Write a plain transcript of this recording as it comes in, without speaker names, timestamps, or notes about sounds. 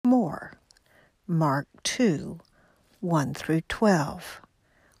Mark 2, 1 through 12.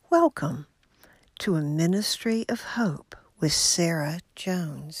 Welcome to a Ministry of Hope with Sarah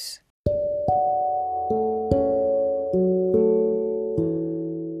Jones.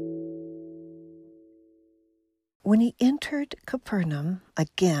 When he entered Capernaum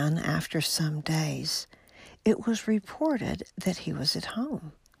again after some days, it was reported that he was at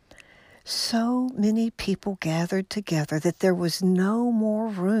home. So many people gathered together that there was no more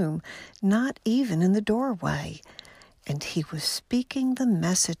room, not even in the doorway, and he was speaking the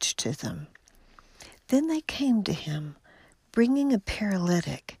message to them. Then they came to him, bringing a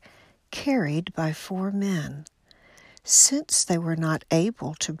paralytic, carried by 4 men. Since they were not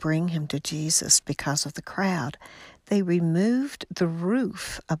able to bring him to Jesus because of the crowd, they removed the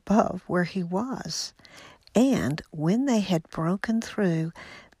roof above where he was. And when they had broken through,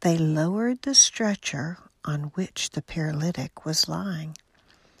 they lowered the stretcher on which the paralytic was lying.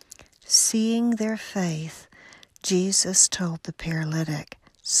 Seeing their faith, Jesus told the paralytic,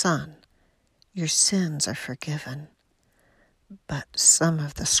 "Son, your sins are forgiven." But some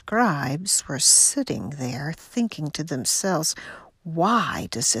of the scribes were sitting there thinking to themselves, "Why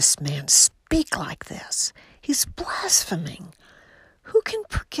does this man speak like this? He's blaspheming. Who can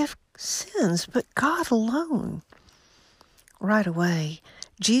forgive sins but God alone?" Right away,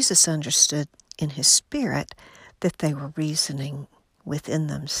 Jesus understood in his spirit that they were reasoning within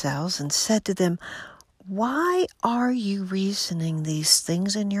themselves and said to them, "Why are you reasoning these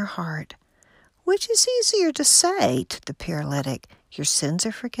things in your heart? Which is easier to say to the paralytic, 'Your sins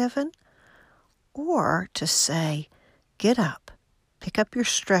are forgiven,' or to say, 'Get up, pick up your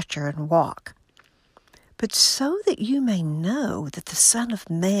stretcher and walk'? But so that you may know that the Son of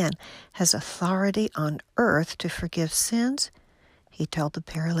Man has authority on earth to forgive sins," he told the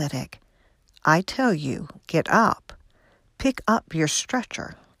paralytic, "I tell you, get up, pick up your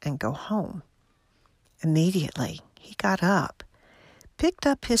stretcher, and go home." Immediately he got up, picked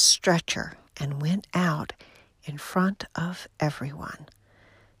up his stretcher, and went out in front of everyone.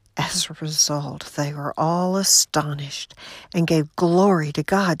 As a result, they were all astonished and gave glory to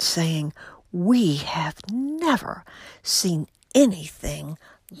God, saying, "We have never seen anything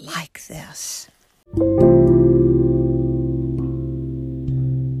like this."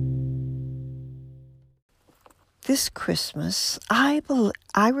 This Christmas, I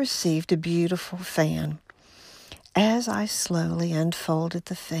received a beautiful fan. As I slowly unfolded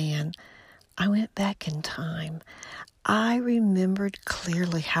the fan, I went back in time. I remembered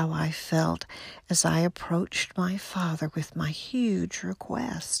clearly how I felt as I approached my father with my huge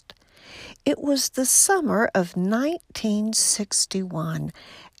request. It was the summer of 1961,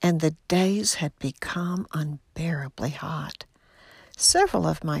 and the days had become unbearably hot. Several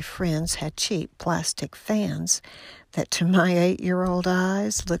of my friends had cheap plastic fans that to my 8-year-old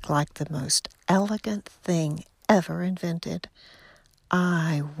eyes looked like the most elegant thing ever invented.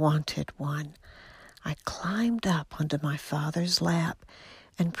 I wanted one. I climbed up onto my father's lap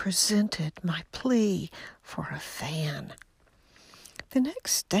and presented my plea for a fan. The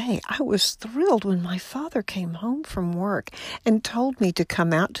next day, I was thrilled when my father came home from work and told me to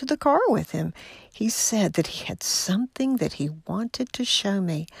come out to the car with him. He said that he had something that he wanted to show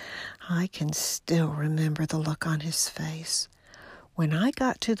me. I can still remember the look on his face. When I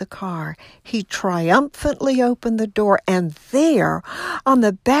got to the car, he triumphantly opened the door, and there, on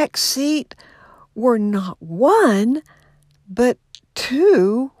the back seat, were not 1, but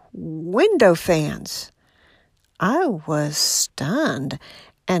 2 window fans. I was stunned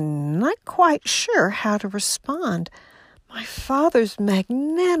and not quite sure how to respond. My father's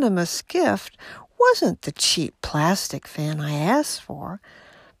magnanimous gift wasn't the cheap plastic fan I asked for,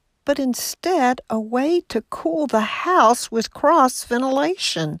 but instead a way to cool the house with cross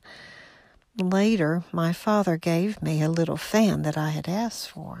ventilation. Later, my father gave me a little fan that I had asked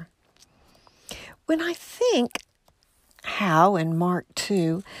for. When I think how in Mark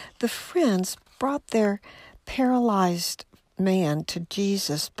 2, the friends brought their paralyzed man to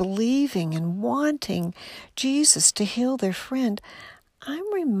Jesus, believing and wanting Jesus to heal their friend,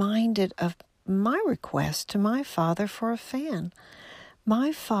 I'm reminded of my request to my father for a fan.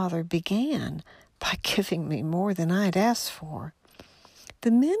 My father began by giving me more than I'd asked for.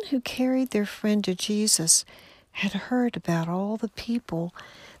 The men who carried their friend to Jesus had heard about all the people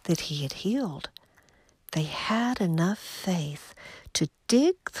that he had healed. They had enough faith to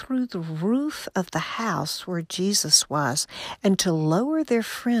dig through the roof of the house where Jesus was and to lower their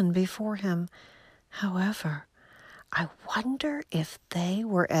friend before him. However, I wonder if they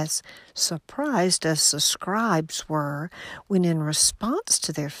were as surprised as the scribes were when, in response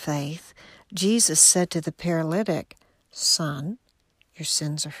to their faith, Jesus said to the paralytic, "Son, your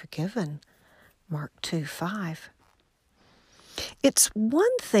sins are forgiven." Mark 2:5. It's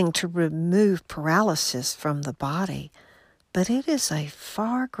one thing to remove paralysis from the body, but it is a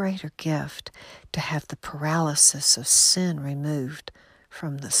far greater gift to have the paralysis of sin removed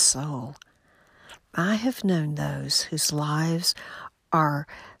from the soul. I have known those whose lives are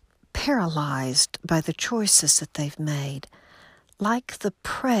paralyzed by the choices that they've made. Like the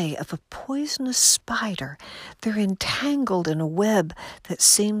prey of a poisonous spider, they're entangled in a web that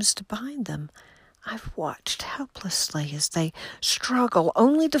seems to bind them. I've watched helplessly as they struggle,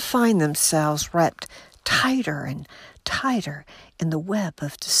 only to find themselves wrapped tighter and tighter in the web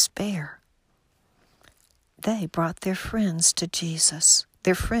of despair. They brought their friend to Jesus,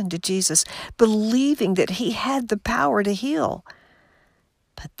 believing that he had the power to heal.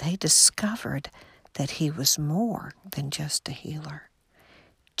 But they discovered that he was more than just a healer.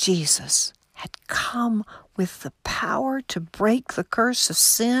 Jesus had come with the power to break the curse of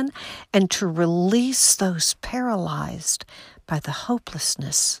sin and to release those paralyzed by the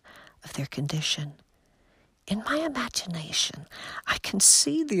hopelessness of their condition. In my imagination, I can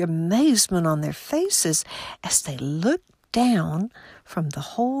see the amazement on their faces as they looked down from the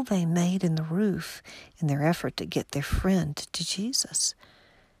hole they made in the roof in their effort to get their friend to Jesus.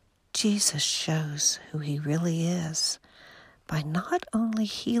 Jesus shows who he really is by not only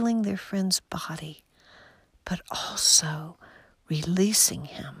healing their friend's body, but also releasing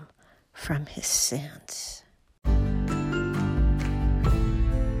him from his sins.